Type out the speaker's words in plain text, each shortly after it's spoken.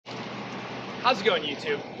How's it going,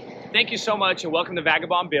 YouTube? Thank you so much and welcome to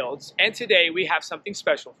Vagabond Builds. And today we have something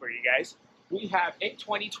special for you guys. We have a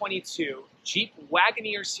 2022 Jeep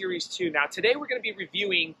Wagoneer Series 2. Now today we're going to be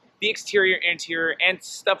reviewing the exterior, interior, and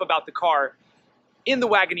stuff about the car in the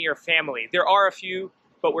Wagoneer family. There are a few,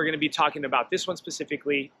 but we're going to be talking about this one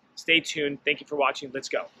specifically. Stay tuned. Thank you for watching. Let's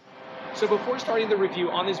go. So before starting the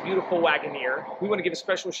review on this beautiful Wagoneer, we want to give a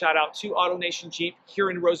special shout out to AutoNation Jeep here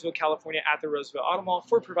in Roseville, California at the Roseville Auto Mall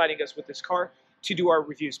for providing us with this car to do our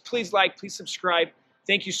reviews. Please like, please subscribe.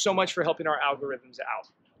 Thank you so much for helping our algorithms out.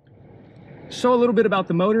 So a little bit about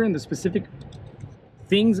the motor and the specific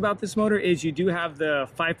things about this motor is you do have the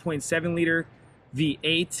 5.7 liter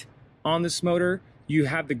V8 on this motor. You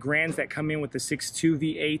have the Grands that come in with the 6.2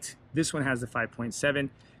 V8. This one has the 5.7.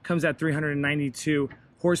 Comes at 392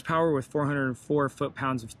 horsepower with 404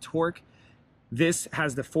 foot-pounds of torque. This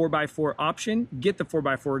has the 4x4 option. Get the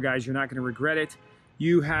 4x4, guys. You're not going to regret it.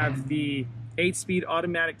 You have the 8-speed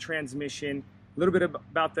automatic transmission. A little bit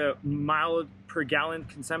about the mile per gallon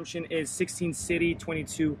consumption is 16 city,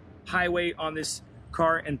 22 highway on this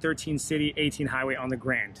car, and 13 city, 18 highway on the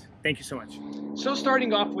Grand. Thank you so much. So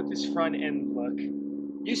starting off with this front end look,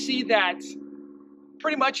 you see that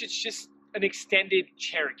pretty much it's just an extended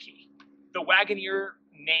Cherokee. The Wagoneer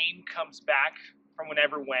name comes back from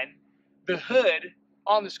when. The hood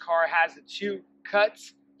on this car has the two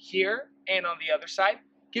cuts here and on the other side,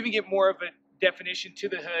 giving it more of a definition to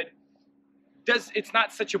the hood. It's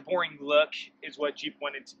not such a boring look is what Jeep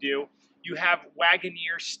wanted to do. You have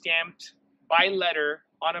Wagoneer stamped by letter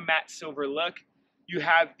on a matte silver look. You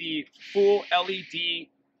have the full LED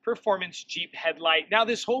performance Jeep headlight. Now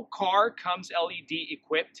this whole car comes LED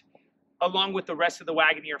equipped along with the rest of the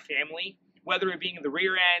Wagoneer family, whether it being the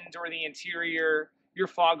rear end or the interior, your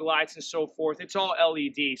fog lights and so forth. It's all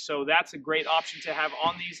LED, so that's a great option to have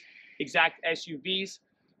on these exact SUVs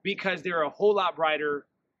because they're a whole lot brighter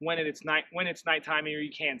when it's nighttime or you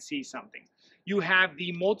can't see something. You have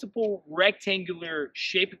the multiple rectangular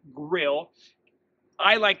shaped grille.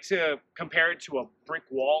 I like to compare it to a brick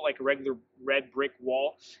wall, like a regular red brick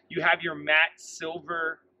wall. You have your matte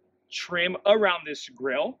silver trim around this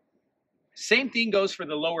grille. Same thing goes for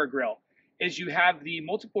the lower grille. Is you have the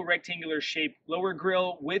multiple rectangular shaped lower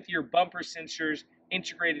grille with your bumper sensors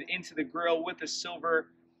integrated into the grille with the silver,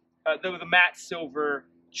 the matte silver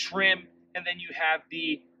trim, and then you have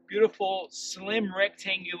the beautiful slim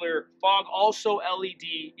rectangular fog, also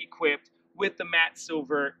LED equipped with the matte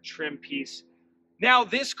silver trim piece. Now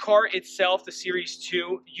this car itself, the Series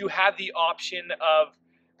 2, you have the option of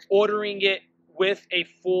ordering it with a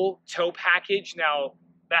full tow package. Now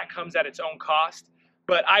that comes at its own cost.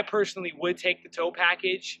 But I personally would take the tow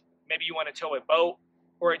package. Maybe you want to tow a boat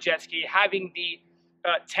or a jet ski. Having the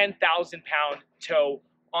 10,000-pound tow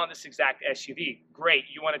on this exact SUV, great.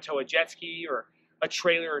 You want to tow a jet ski or a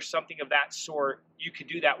trailer or something of that sort, you could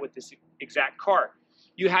do that with this exact car.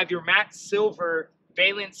 You have your matte silver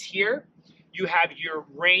valence here. You have your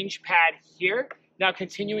range pad here. Now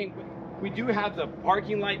continuing, we do have the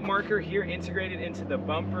parking light marker here integrated into the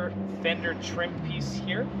bumper fender trim piece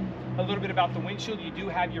here. A little bit about the windshield. You do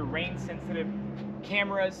have your rain sensitive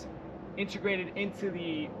cameras integrated into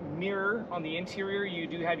the mirror on the interior. You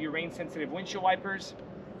do have your rain sensitive windshield wipers.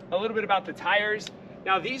 A little bit about the tires.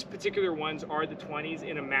 Now these particular ones are the 20s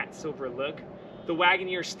in a matte silver look. The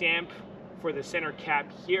Wagoneer stamp for the center cap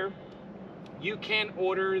here. You can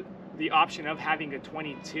order the option of having a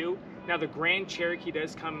 22. Now the Grand Cherokee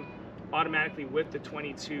does come automatically with the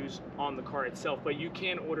 22s on the car itself, but you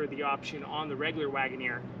can order the option on the regular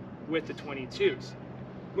Wagoneer with the 22s.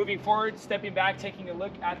 Moving forward, stepping back, taking a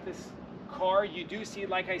look at this car, you do see,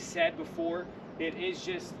 like I said before, it is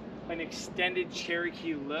just an extended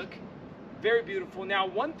Cherokee look. Very beautiful. Now,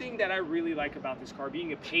 one thing that I really like about this car,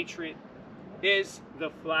 being a Patriot, is the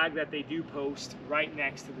flag that they do post right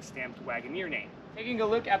next to the stamped Wagoneer name. Taking a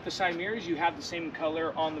look at the side mirrors, you have the same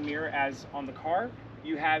color on the mirror as on the car.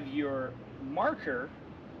 You have your marker,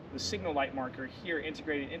 the signal light marker here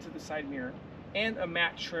integrated into the side mirror, and a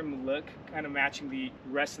matte trim look, kind of matching the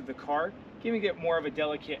rest of the car, giving it more of a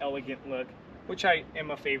delicate, elegant look, which I am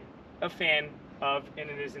a fan of, and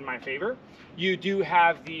it is in my favor. You do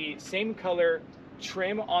have the same color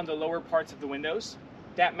trim on the lower parts of the windows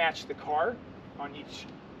that match the car on each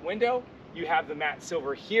window. You have the matte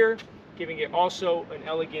silver here, giving it also an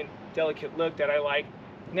elegant, delicate look that I like.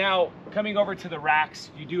 Now, coming over to the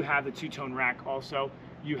racks, you do have the two-tone rack also.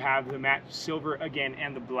 You have the matte silver again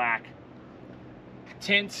and the black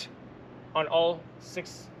tint on all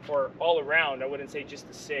six, or all around. I wouldn't say just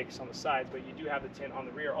the six on the sides, but you do have the tint on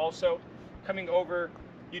the rear also. Coming over,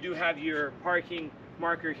 you do have your parking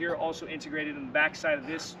marker here, also integrated in the back side of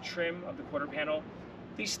this trim of the quarter panel.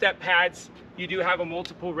 These step pads, you do have a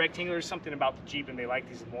multiple rectangular, something about the Jeep and they like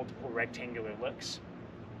these multiple rectangular looks.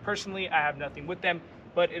 Personally, I have nothing with them,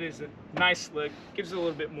 but it is a nice look, gives it a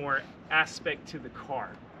little bit more aspect to the car.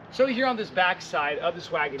 So here on this back side of this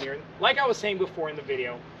Wagoneer, like I was saying before in the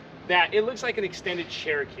video, that it looks like an extended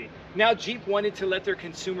Cherokee. Now Jeep wanted to let their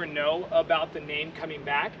consumer know about the name coming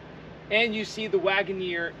back, and you see the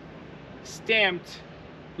Wagoneer stamped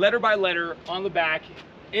letter by letter on the back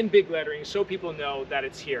in big lettering so people know that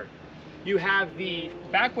it's here. You have the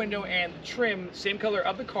back window and the trim, same color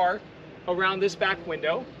of the car, around this back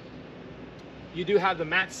window. You do have the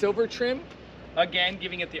matte silver trim, again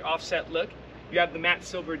giving it the offset look. You have the matte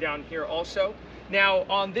silver down here also. Now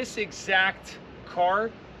on this exact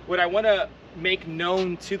car, what I want to make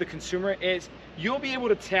known to the consumer is you'll be able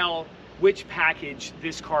to tell which package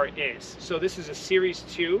this car is. So this is a Series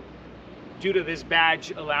 2 due to this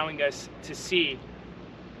badge allowing us to see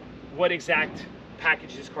what exact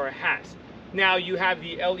package this car has. Now you have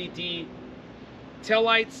the LED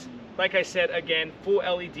taillights. Like I said, again, full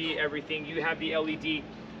LED everything. You have the LED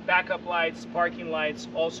backup lights, parking lights,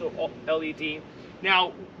 also LED.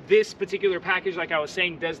 Now, this particular package, like I was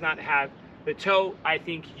saying, does not have the tow. I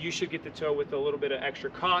think you should get the tow with a little bit of extra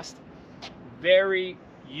cost. Very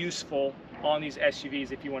useful on these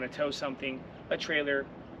SUVs if you want to tow something, a trailer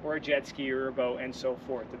or a jet ski or a boat and so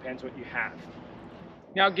forth. Depends what you have.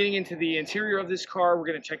 Now getting into the interior of this car, we're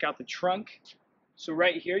going to check out the trunk. So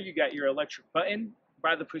right here, you got your electric button.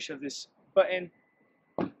 By the push of this button,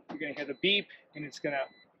 you're going to hear the beep and it's going to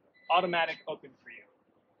automatic open for you.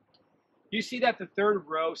 You see that the third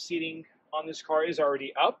row seating on this car is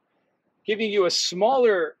already up, giving you a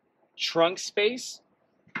smaller trunk space.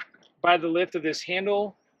 By the lift of this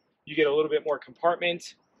handle, you get a little bit more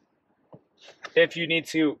compartment. If you need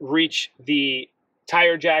to reach the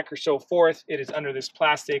tire jack or so forth, it is under this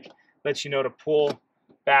plastic, lets you know to pull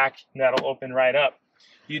back and that'll open right up.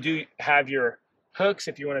 You do have your hooks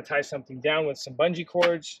if you want to tie something down with some bungee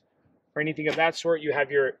cords or anything of that sort. You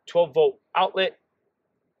have your 12-volt outlet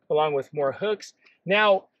along with more hooks.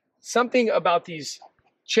 Now, something about these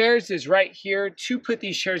chairs is right here to put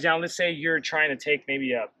these chairs down. Let's say you're trying to take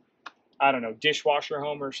maybe a, I don't know, dishwasher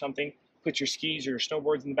home or something, put your skis or your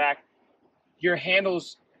snowboards in the back. Your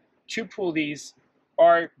handles to pull these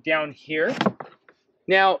are down here.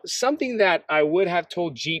 Now, something that I would have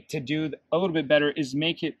told Jeep to do a little bit better is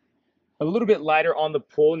make it a little bit lighter on the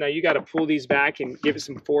pull. Now you got to pull these back and give it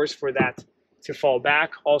some force for that to fall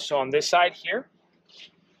back. Also on this side here,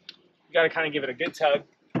 you got to kind of give it a good tug.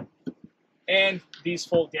 And these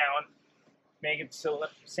fold down, make it still the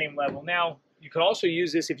same level. Now, you could also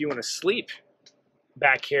use this if you want to sleep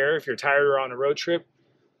back here, if you're tired or on a road trip.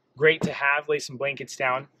 Great to have, lay some blankets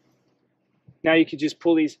down. Now you could just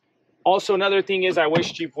pull these. Also, another thing is I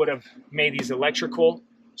wish Jeep would have made these electrical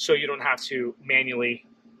so you don't have to manually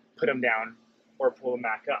put them down or pull them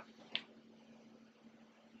back up.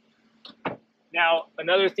 Now,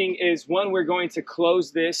 another thing is when we're going to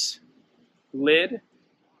close this lid,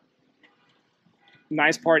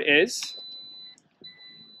 nice part is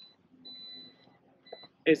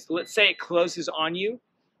let's say it closes on you,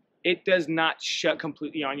 it does not shut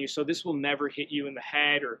completely on you. So this will never hit you in the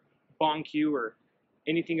head or bonk you or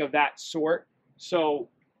anything of that sort. So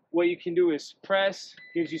what you can do is press,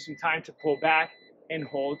 gives you some time to pull back and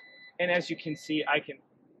hold. And as you can see, I can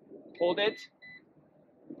hold it,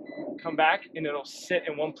 come back, and it'll sit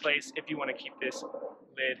in one place if you want to keep this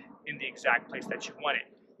lid in the exact place that you want it.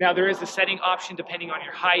 Now there is a setting option depending on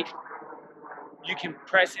your height. You can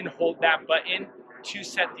press and hold that button to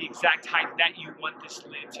set the exact height that you want this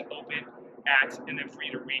lid to open at, and then for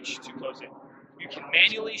you to reach to close it. You can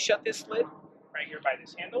manually shut this lid right here by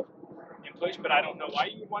this handle and push, but I don't know why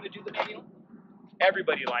you would want to do the manual.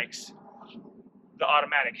 Everybody likes the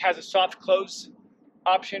automatic. Has a soft close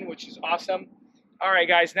option, which is awesome. All right,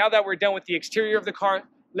 guys, now that we're done with the exterior of the car,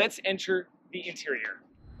 let's enter the interior.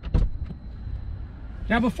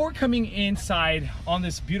 Now, before coming inside on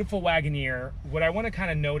this beautiful Wagoneer, what I want to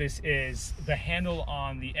kind of notice is the handle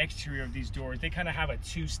on the exterior of these doors. They kind of have a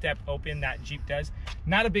two-step open that Jeep does.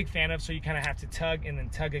 Not a big fan of, so you kind of have to tug and then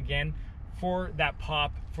tug again for that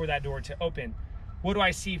pop, for that door to open. What do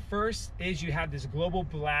I see first is you have this global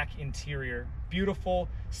black interior, beautiful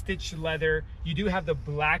stitched leather. You do have the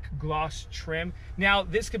black gloss trim. Now,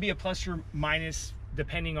 this could be a plus or minus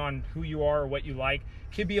depending on who you are or what you like.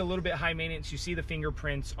 Could be a little bit high maintenance. You see the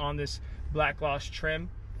fingerprints on this black gloss trim.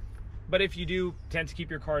 But if you do tend to keep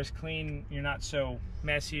your cars clean, you're not so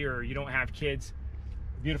messy, or you don't have kids,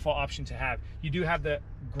 beautiful option to have. You do have the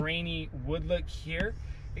grainy wood look here.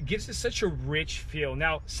 It gives it such a rich feel.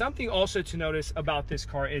 Now, something also to notice about this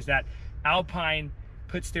car is that Alpine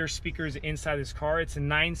puts their speakers inside this car. It's a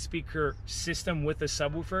 9-speaker system with a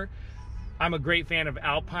subwoofer. I'm a great fan of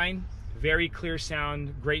Alpine. Very clear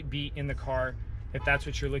sound, great beat in the car, if that's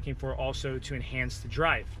what you're looking for, also to enhance the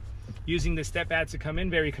drive. Using the step pads to come in,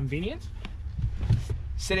 very convenient.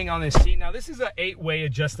 Sitting on this seat. Now, this is an 8-way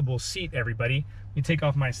adjustable seat, everybody. Let me take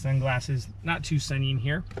off my sunglasses. Not too sunny in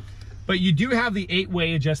here. But you do have the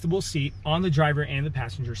 8-way adjustable seat on the driver and the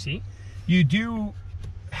passenger seat. You do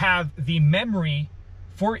have the memory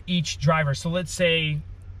for each driver. So let's say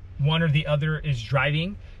one or the other is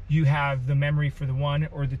driving. You have the memory for the one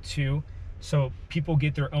or the two. So people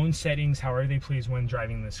get their own settings however they please when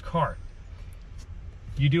driving this car.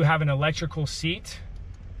 You do have an electrical seat,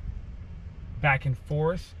 back and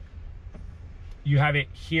forth. You have it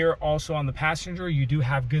here also on the passenger. You do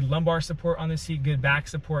have good lumbar support on the seat, good back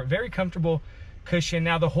support, very comfortable cushion.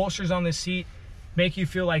 Now the holsters on the seat make you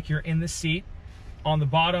feel like you're in the seat. On the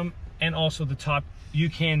bottom and also the top, you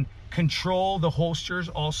can control the holsters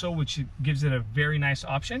also, which gives it a very nice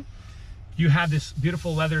option. You have this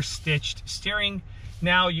beautiful leather stitched steering.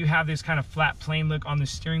 Now you have this kind of flat plane look on the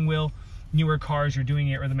steering wheel. Newer cars are doing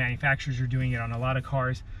it, or the manufacturers are doing it on a lot of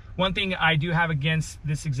cars. One thing I do have against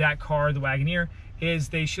this exact car, the Wagoneer, is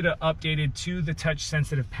they should have updated to the touch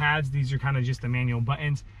sensitive pads. These are kind of just the manual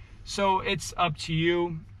buttons. So it's up to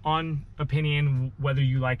you on opinion whether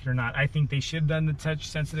you like it or not. I think they should have done the touch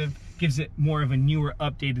sensitive. Gives it more of a newer,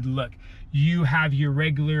 updated look. You have your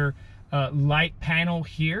regular light panel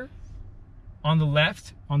here on the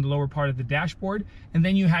left, on the lower part of the dashboard, and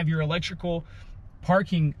then you have your electrical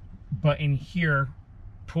parking button here,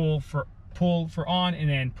 pull for on and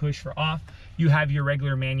then push for off. You have your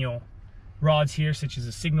regular manual rods here, such as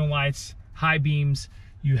the signal lights, high beams.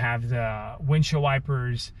 You have the windshield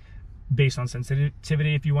wipers based on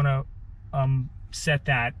sensitivity if you want to set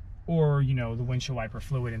that, or you know, the windshield wiper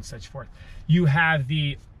fluid and such forth. You have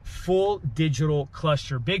the full digital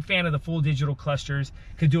cluster. Big fan of the full digital clusters.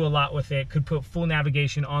 Could do a lot with it. Could put full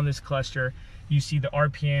navigation on this cluster. You see the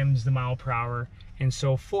RPMs, the mile per hour, and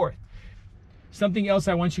so forth. Something else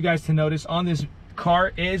I want you guys to notice on this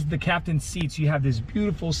car is the captain's seats. You have this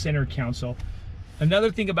beautiful center console. Another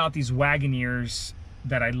thing about these Wagoneers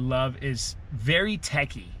that I love is very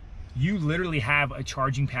techy. You literally have a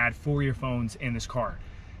charging pad for your phones in this car.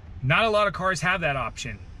 Not a lot of cars have that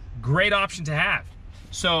option. Great option to have.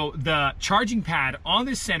 So the charging pad on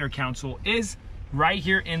this center console is right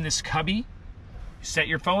here in this cubby. You set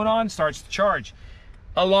your phone on, starts to charge.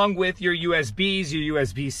 Along with your USBs, your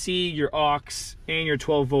USB-C, your aux, and your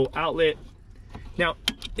 12-volt outlet. Now,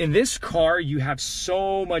 in this car, you have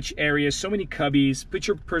so much area, so many cubbies, put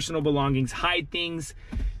your personal belongings, hide things.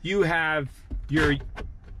 You have your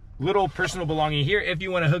little personal belonging here if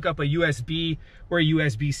you want to hook up a USB or a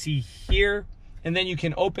USB-C here. And then you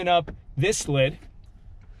can open up this lid.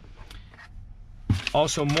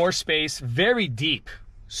 Also more space, very deep,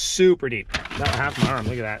 super deep. About half my arm,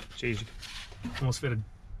 look at that. Jeez, almost fit a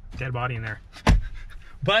dead body in there.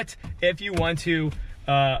 But if you want to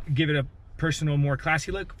give it a personal, more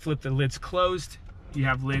classy look, flip the lids closed. You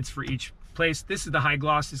have lids for each place. This is the high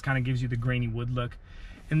gloss. This kind of gives you the grainy wood look.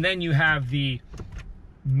 And then you have the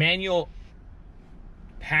manual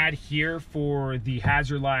pad here for the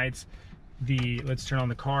hazard lights. Let's turn on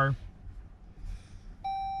the car.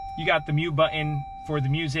 You got the mute button for the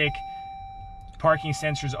music, parking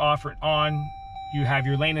sensors off or on. You have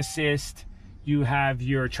your lane assist, you have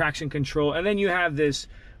your traction control, and then you have this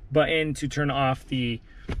button to turn off the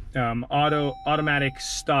automatic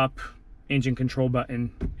stop engine control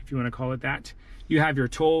button, if you want to call it that. You have your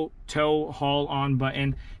tow haul on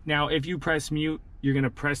button. Now, if you press mute, you're going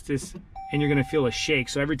to press this and you're going to feel a shake.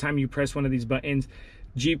 So every time you press one of these buttons,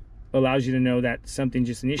 Jeep allows you to know that something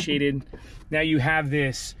just initiated. Now you have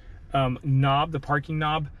this knob, the parking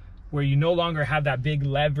knob, where you no longer have that big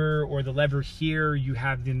lever or the lever here. You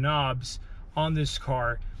have the knobs on this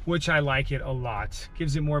car, which I like it a lot.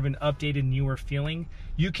 Gives it more of an updated, newer feeling.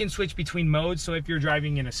 You can switch between modes. So if you're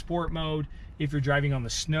driving in a sport mode, if you're driving on the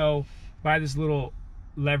snow, by this little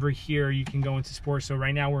lever here, you can go into sport. So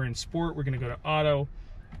right now we're in sport, we're gonna go to auto,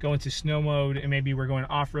 go into snow mode, and maybe we're going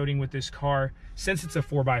off-roading with this car. Since it's a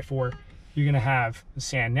 4x4, you're gonna have the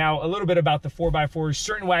sand. Now, a little bit about the 4x4s.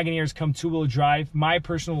 Certain Wagoneers come two-wheel drive. My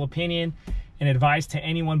personal opinion and advice to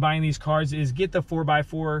anyone buying these cars is get the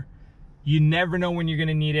 4x4. You never know when you're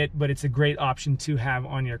gonna need it, but it's a great option to have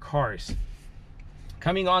on your cars.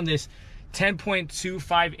 Coming on this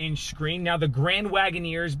 10.25-inch screen. Now, the Grand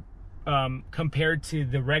Wagoneers, compared to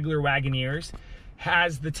the regular Wagoneers,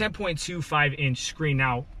 has the 10.25-inch screen.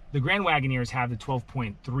 Now, The Grand Wagoneers have the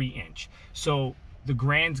 12.3 inch. So the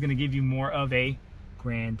Grand's gonna give you more of a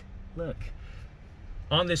grand look.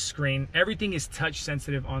 On this screen, everything is touch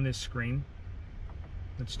sensitive on this screen.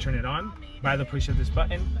 Let's turn it on by the push of this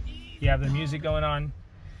button. You have the music going on.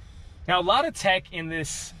 Now, a lot of tech in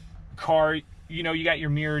this car, you know, you got your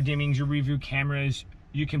mirror dimmings, your review cameras,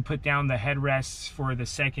 you can put down the headrests for the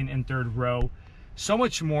second and third row. So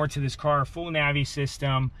much more to this car, full Navi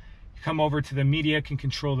system. You come over to the media, can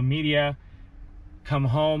control the media. Come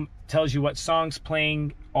home, tells you what song's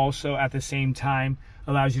playing also at the same time.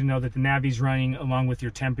 Allows you to know that the Navi's running along with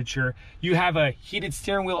your temperature. You have a heated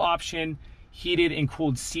steering wheel option, heated and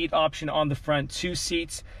cooled seat option on the front, 2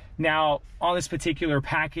 seats. Now, on this particular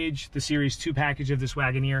package, the Series 2 package of this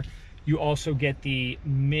Wagoneer, you also get the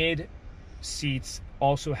mid seats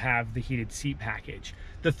also have the heated seat package.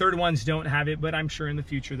 The third ones don't have it, but I'm sure in the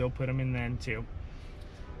future they'll put them in then too.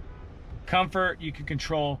 Comfort, you can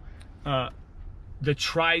control the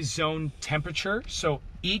tri-zone temperature. So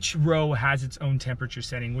each row has its own temperature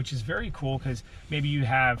setting, which is very cool because maybe you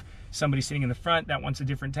have somebody sitting in the front that wants a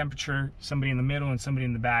different temperature, somebody in the middle and somebody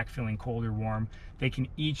in the back feeling cold or warm. They can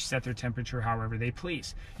each set their temperature however they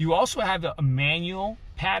please. You also have a manual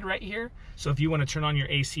pad right here. So if you want to turn on your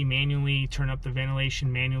AC manually, turn up the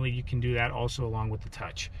ventilation manually, you can do that also along with the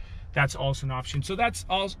touch. That's also an option. So that's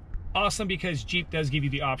awesome because Jeep does give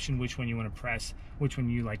you the option which one you want to press, which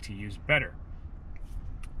one you like to use better.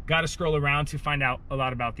 Got to scroll around to find out a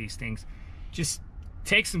lot about these things. Just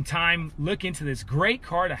take some time, look into this great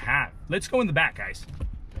car to have. Let's go in the back, guys.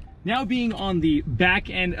 Now being on the back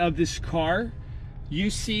end of this car, you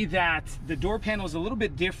see that the door panel is a little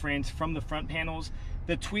bit different from the front panels.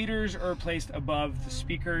 The tweeters are placed above the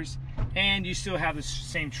speakers and you still have the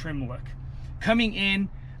same trim look. Coming in,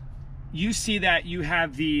 you see that you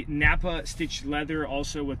have the Napa stitched leather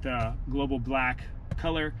also with the global black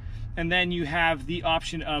color. And then you have the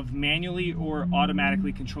option of manually or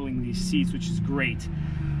automatically controlling these seats, which is great.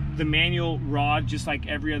 The manual rod, just like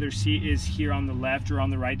every other seat, is here on the left or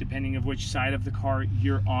on the right, depending on which side of the car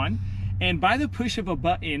you're on. And by the push of a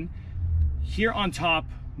button, here on top,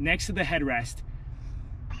 next to the headrest,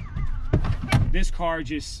 this car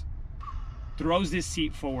just throws this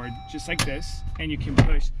seat forward, just like this, and you can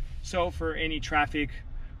push. So for any traffic,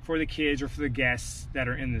 for the kids or for the guests that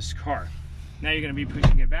are in this car. Now you're going to be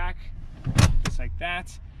pushing it back, just like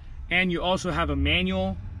that. And you also have a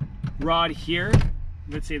manual rod here.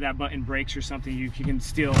 Let's say that button breaks or something, you can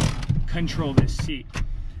still control this seat.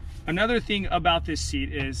 Another thing about this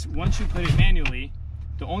seat is once you put it manually,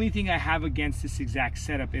 the only thing I have against this exact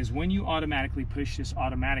setup is when you automatically push this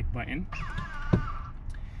automatic button,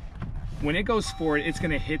 when it goes forward, it's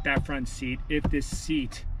going to hit that front seat if this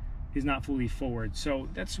seat is not fully forward. So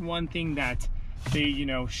that's one thing that they, you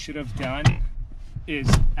know, should have done, is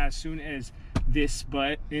as soon as this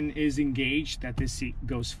button is engaged, that this seat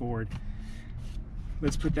goes forward.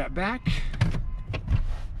 Let's put that back,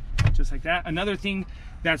 just like that. Another thing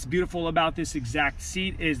that's beautiful about this exact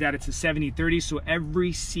seat is that it's a 70/30, so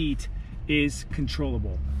every seat is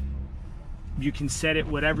controllable. You can set it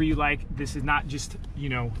whatever you like. This is not just, you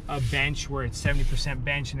know, a bench where it's 70%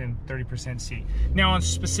 bench and then 30% seat. Now on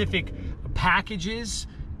specific packages,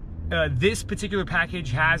 this particular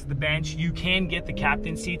package has the bench. You can get the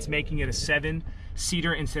captain seats, making it a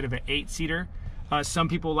 7-seater instead of an 8-seater. Some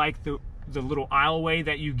people like the little aisleway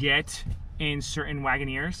that you get in certain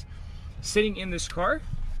Wagoneers. Sitting in this car,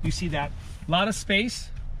 you see that a lot of space.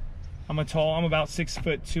 I'm about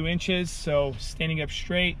 6'2", so standing up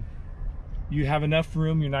straight, you have enough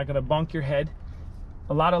room. You're not gonna bunk your head.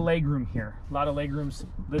 A lot of leg room here. A lot of leg rooms.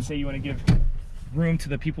 Let's say you want to give room to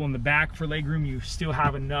the people in the back for leg room, you still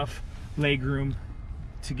have enough leg room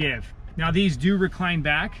to give. Now these do recline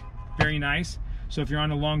back, very nice. So if you're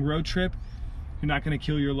on a long road trip, you're not going to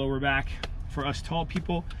kill your lower back. For us tall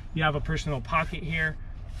people, you have a personal pocket here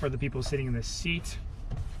for the people sitting in the seat.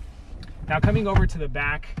 Now coming over to the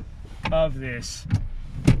back of this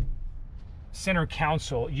center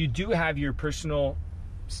console, you do have your personal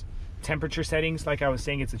temperature settings. Like I was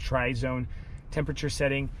saying, it's a tri-zone temperature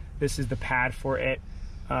setting. This is the pad for it.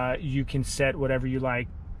 You can set whatever you like,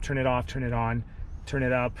 turn it off, turn it on, turn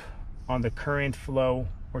it up on the current flow,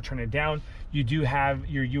 or turn it down. You do have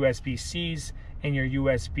your USB-Cs and your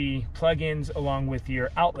USB plugins along with your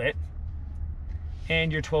outlet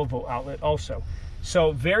and your 12-volt outlet also.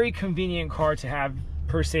 So very convenient car to have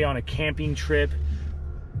per se on a camping trip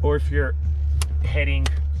or if you're heading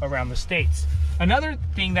around the States. Another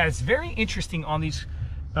thing that is very interesting on these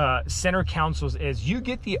center consoles is you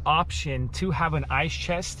get the option to have an ice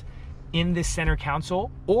chest in the center console,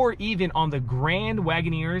 or even on the Grand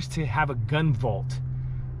Wagoneers to have a gun vault.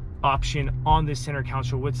 option on this center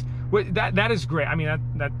console. That is great. I mean,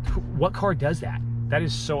 what car does that? That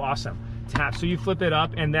is so awesome to have. So you flip it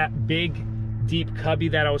up, and that big deep cubby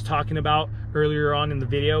that I was talking about earlier on in the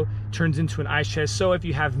video turns into an ice chest. So if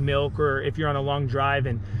you have milk, or if you're on a long drive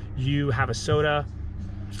and you have a soda,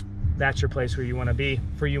 that's your place where you want to be.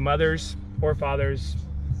 For you mothers or fathers,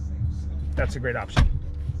 that's a great option.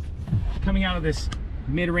 Coming out of this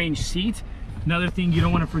mid-range seat, another thing you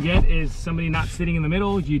don't want to forget is somebody not sitting in the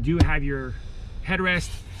middle. You do have your headrest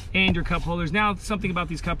and your cup holders. Now, something about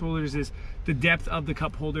these cup holders is the depth of the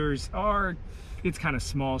cup holders it's kind of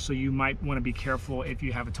small, so you might want to be careful. If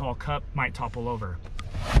you have a tall cup, might topple over.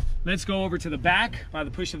 Let's go over to the back by the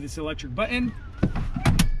push of this electric button.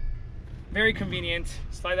 Very convenient.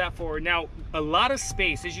 Slide that forward. Now, a lot of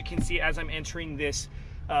space, as you can see as I'm entering this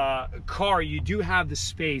car. You do have the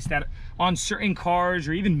space that on certain cars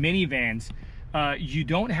or even minivans, you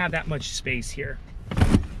don't have that much space here.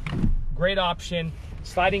 Great option.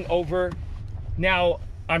 Sliding over. Now,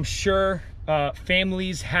 I'm sure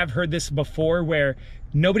families have heard this before, where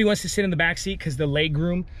nobody wants to sit in the back seat because the leg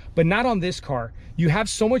room, but not on this car. You have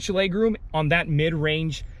so much leg room on that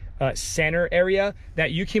mid-range center area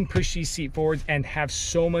that you can push these seat forwards and have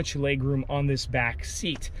so much leg room on this back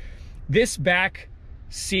seat. This back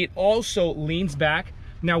seat also leans back.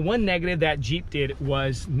 Now, one negative that Jeep did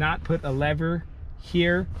was not put a lever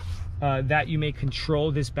here that you may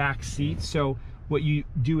control this back seat. So what you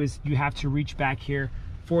do is you have to reach back here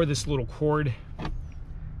for this little cord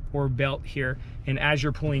or belt here, and as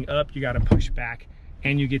you're pulling up, you got to push back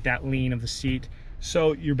and you get that lean of the seat,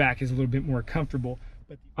 so your back is a little bit more comfortable.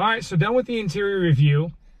 All right, so done with the interior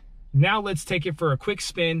review. Now let's take it for a quick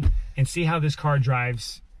spin and see how this car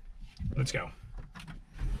drives. Let's go.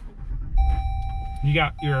 You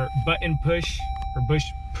got your button push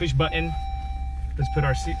button. Let's put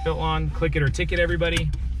our seatbelt on. Click it or ticket, everybody.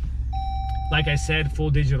 Like I said,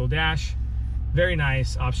 full digital dash. Very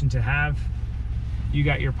nice option to have. You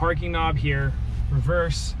got your parking knob here,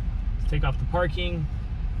 reverse, take off the parking.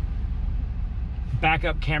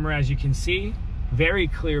 Backup camera, as you can see, very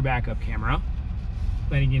clear backup camera,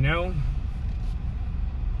 letting you know.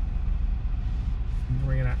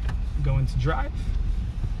 We're gonna go into drive.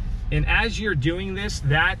 And as you're doing this,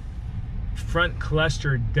 that front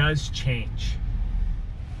cluster does change.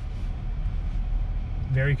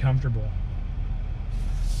 Very comfortable.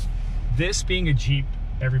 This being a Jeep,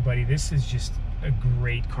 everybody, this is just a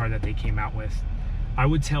great car that they came out with. I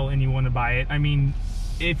would tell anyone to buy it. I mean,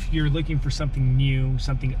 if you're looking for something new,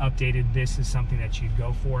 something updated, this is something that you'd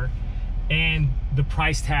go for. And the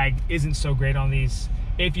price tag isn't so great on these.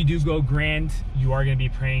 If you do go grand, you are going to be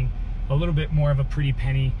paying a little bit more of a pretty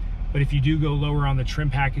penny. But if you do go lower on the trim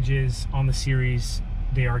packages on the series,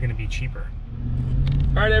 they are going to be cheaper.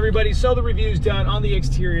 All right, everybody, so the review's done on the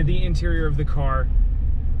exterior, the interior of the car.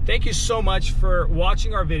 Thank you so much for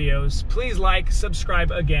watching our videos. Please like, subscribe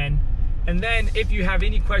again. And then if you have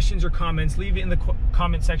any questions or comments, leave it in the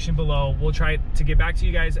comment section below. We'll try to get back to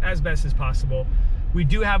you guys as best as possible. We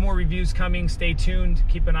do have more reviews coming. Stay tuned.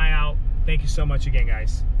 Keep an eye out. Thank you so much again,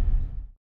 guys.